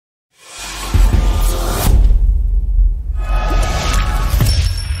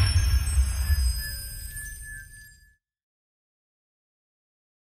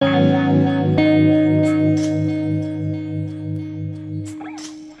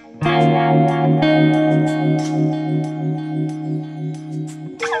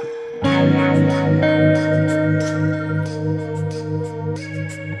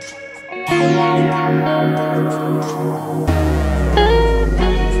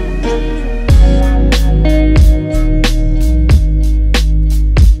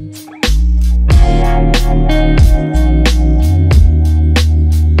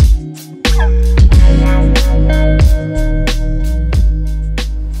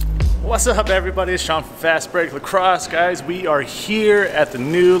What's up, everybody? It's Sean from Fast Break Lacrosse. Guys, we are here at the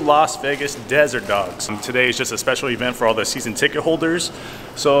new Las Vegas Desert Dogs. Today is just a special event for all the season ticket holders.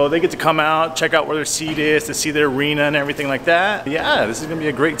 So they get to come out, check out where their seat is, to see their arena and everything like that. Yeah, this is gonna be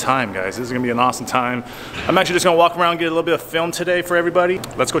a great time, guys. This is gonna be an awesome time. I'm actually just gonna walk around and get a little bit of film today for everybody.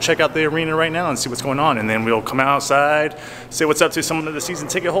 Let's go check out the arena right now and see what's going on. And then we'll come outside, say what's up to some of the season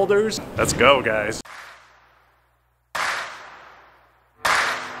ticket holders. Let's go, guys.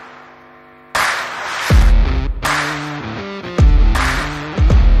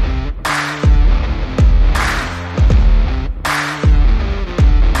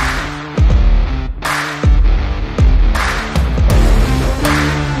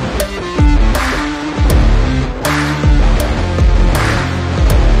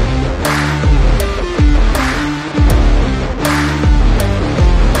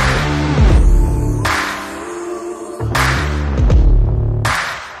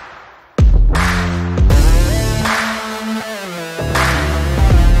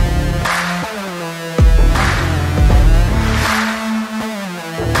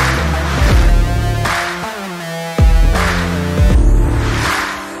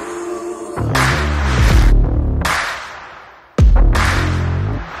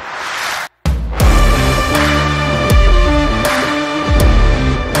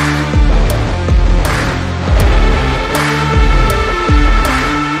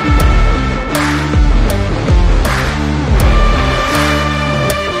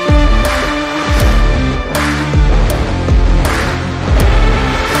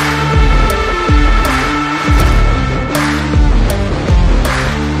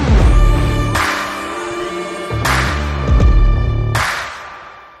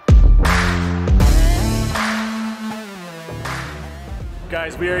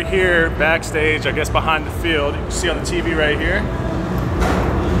 Guys, we are here backstage, I guess behind the field. You can see on the TV right here.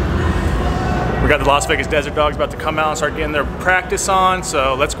 We got the Las Vegas Desert Dogs about to come out and start getting their practice on.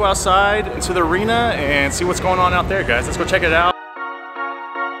 So let's go outside into the arena and see what's going on out there, guys. Let's go check it out.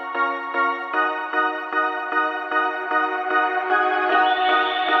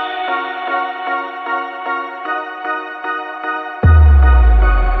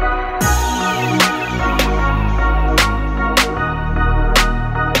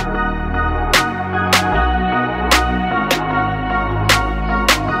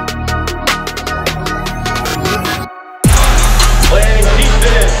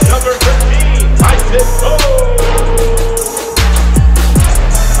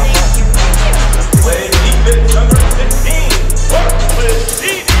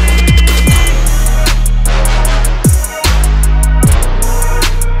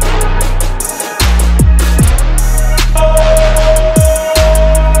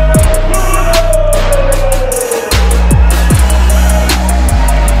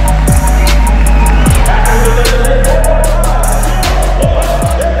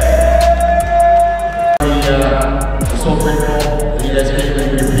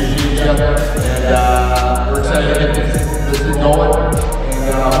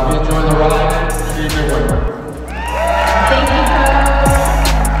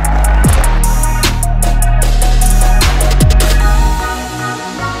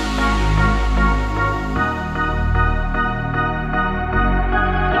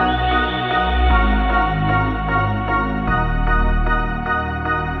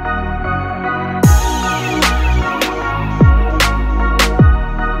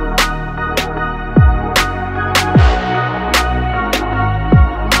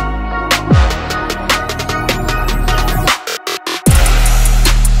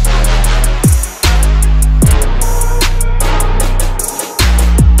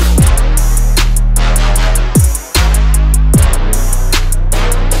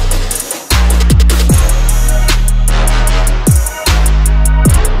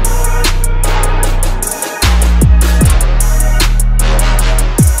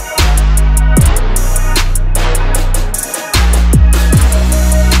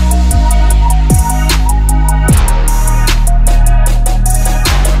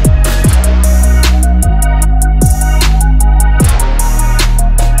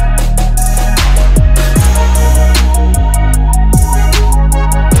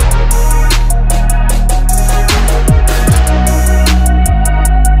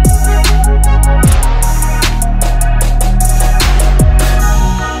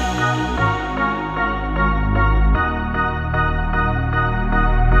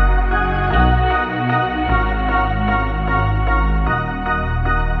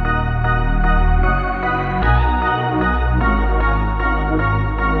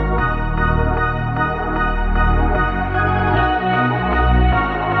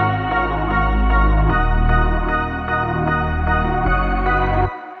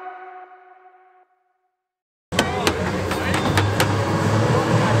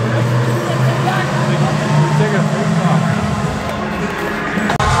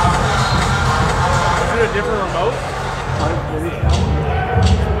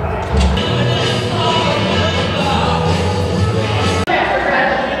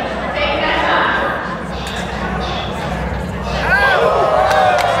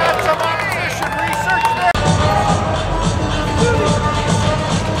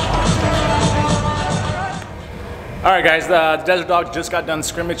 All right, guys, the Desert Dogs just got done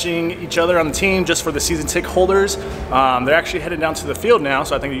scrimmaging each other on the team just for the season ticket holders. They're actually headed down to the field now,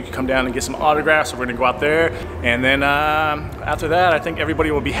 so I think you can come down and get some autographs. So we're gonna go out there, and then after that, I think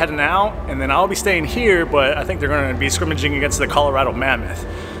everybody will be heading out, and then I'll be staying here, but I think they're gonna be scrimmaging against the Colorado Mammoth.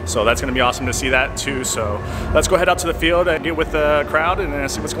 So that's gonna be awesome to see that too. So let's go head out to the field and get with the crowd and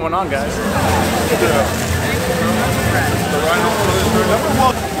see what's going on, guys.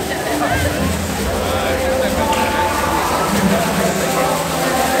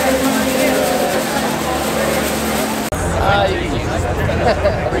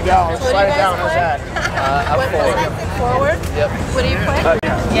 There we go. Slide it down. How's that? I'm forward. Forward? Yep. What do you play?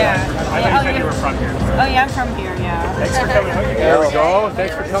 Yeah. I think you said you were from here. Oh yeah, I'm from here, yeah. Thanks for coming. There we go.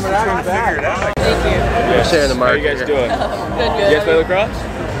 Thanks for coming out and back. Thank you. You're sharing the market. How you guys doing? Good. You guys play lacrosse?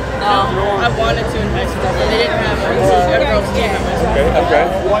 No, I wanted to in high school, but they didn't have it. So a girls team at my school. Okay.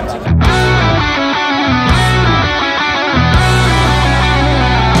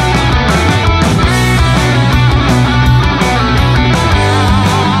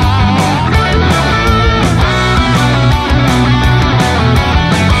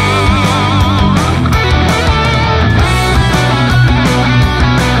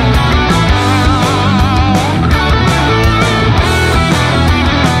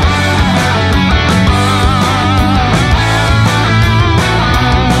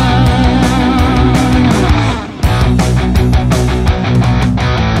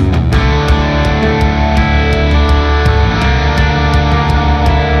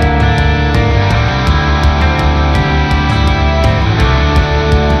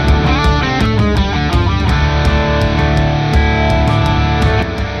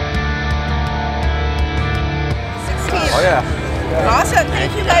 Awesome.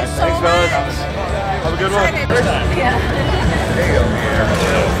 Thank you guys so much. Have a good one. Yeah.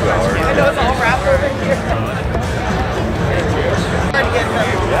 I know it's all wrapped over here.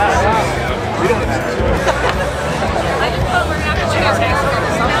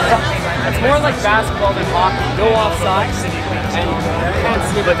 It's more like basketball than hockey. No offsides, and you can't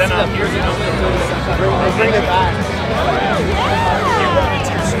see it, but then they bring it back.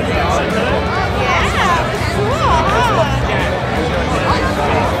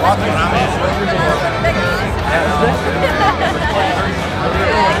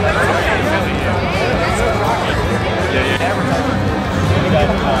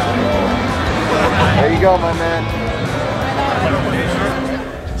 There you go, my man.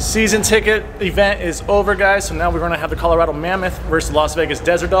 Season ticket event is over, guys. So now we're going to have the Colorado Mammoth versus Las Vegas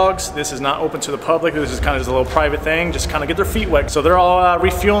Desert Dogs. This is not open to the public. This is kind of just a little private thing, just kind of get their feet wet. So they're all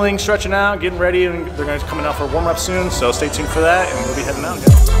refueling, stretching out, getting ready, and they're going to be coming out for a warm-up soon. So stay tuned for that, and we'll be heading out,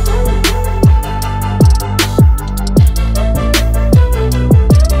 guys.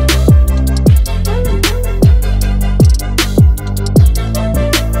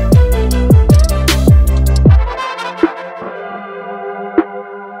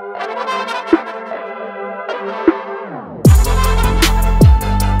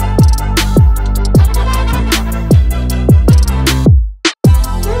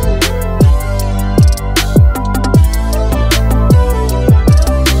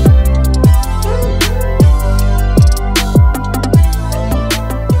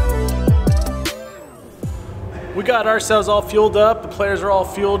 We got ourselves all fueled up. The players are all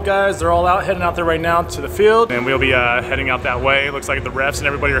fueled, guys. They're all out, heading out there right now to the field, and we'll be heading out that way. Looks like the refs and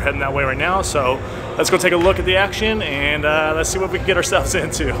everybody are heading that way right now. So let's go take a look at the action, and let's see what we can get ourselves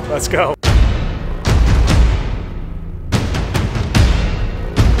into. Let's go.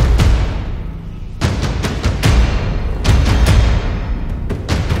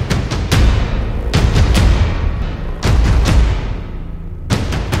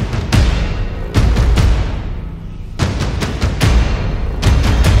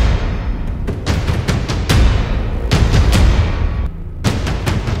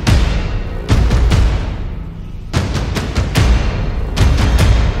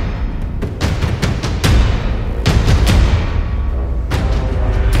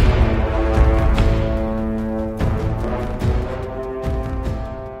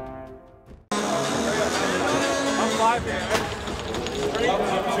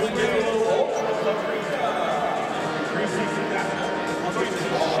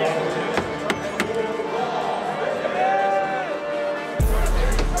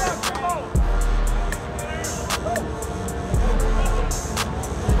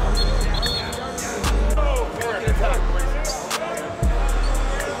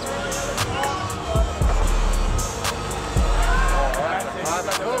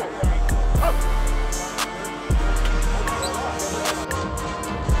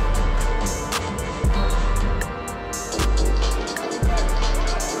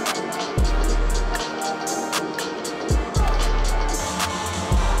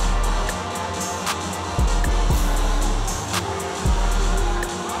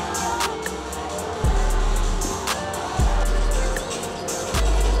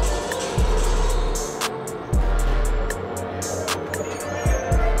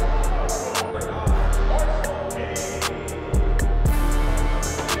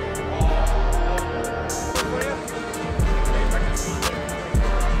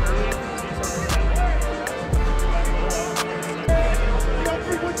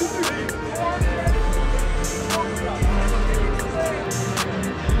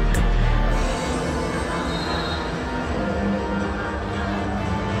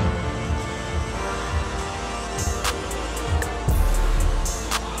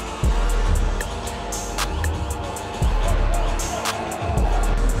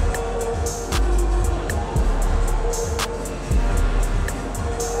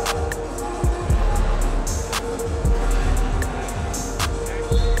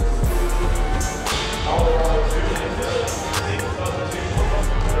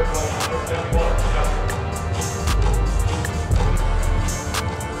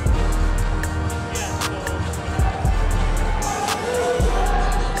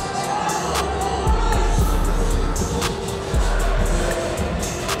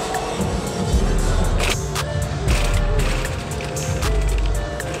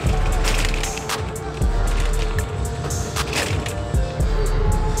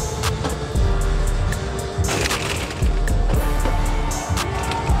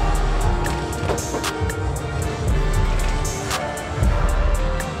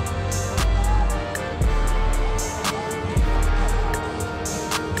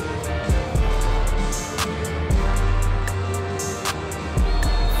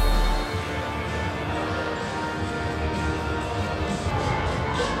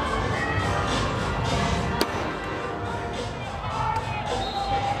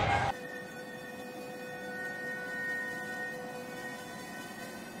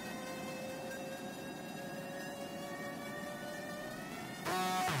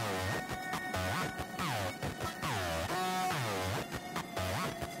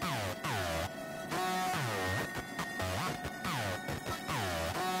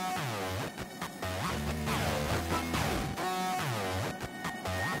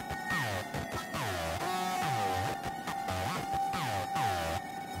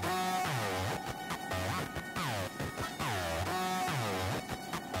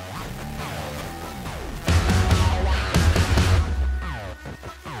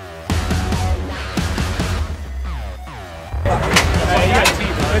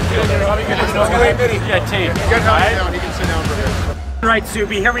 Yeah, team. Get down. He can sit down for here. All right,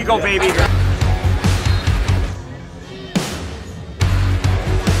 Subi, here we go, baby.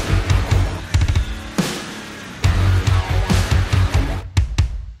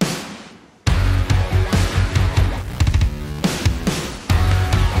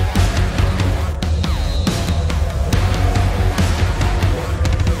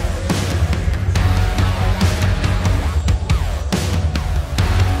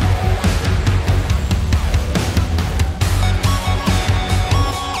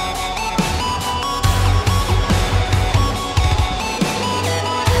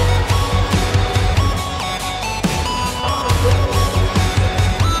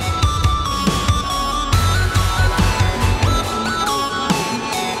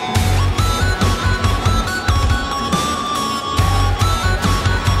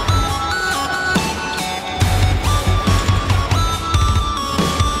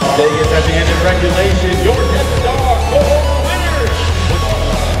 Vegas at the end of regulation, your Desert Dog winners.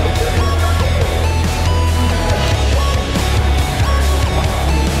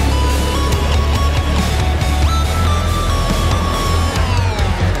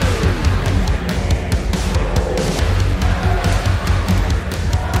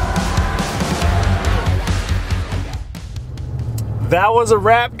 That was a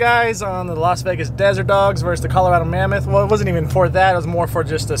wrap, guys, on the Las Vegas Desert Dogs versus the Colorado Mammoth. Well, it wasn't even for that. It was more for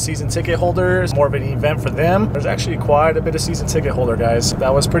just the season ticket holders, more of an event for them. There's actually quite a bit of season ticket holder, guys.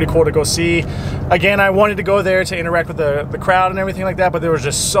 That was pretty cool to go see. Again, I wanted to go there to interact with the crowd and everything like that, but there was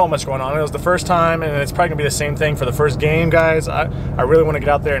just so much going on. It was the first time, and it's probably going to be the same thing for the first game, guys. I really want to get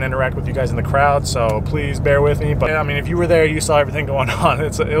out there and interact with you guys in the crowd, so please bear with me. But, I mean, if you were there, you saw everything going on.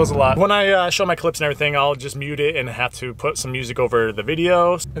 It was a lot. When I show my clips and everything, I'll just mute it and have to put some music over the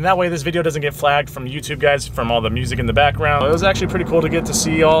video, and that way this video doesn't get flagged from YouTube, guys, from all the music in the background. It was actually pretty cool to get to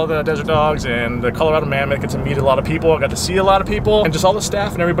see all the Desert Dogs and the Colorado Mammoth, get to meet a lot of people. I got to see a lot of people and just all the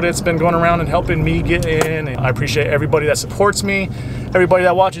staff and everybody that's been going around and helping me get in. And I appreciate everybody that supports me, everybody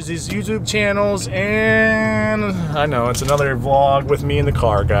that watches these YouTube channels, and I know it's another vlog with me in the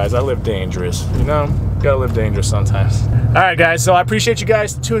car, guys. I live dangerous, you know? Gotta live dangerous sometimes. All right, guys, so I appreciate you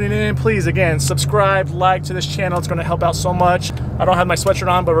guys tuning in. Please, again, subscribe, like to this channel. It's gonna help out so much. I don't have my sweatshirt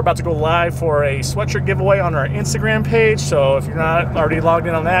on, but we're about to go live for a sweatshirt giveaway on our Instagram page. So if you're not already logged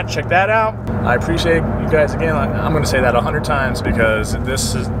in on that, check that out. I appreciate you guys again. I'm gonna say that 100 times because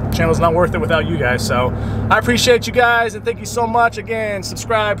this channel's not worth it without you guys. So I appreciate you guys and thank you so much. Again,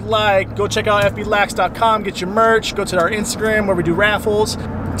 subscribe, like, go check out fblax.com, get your merch, go to our Instagram where we do raffles.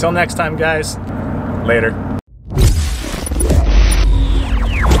 Until next time, guys. Later.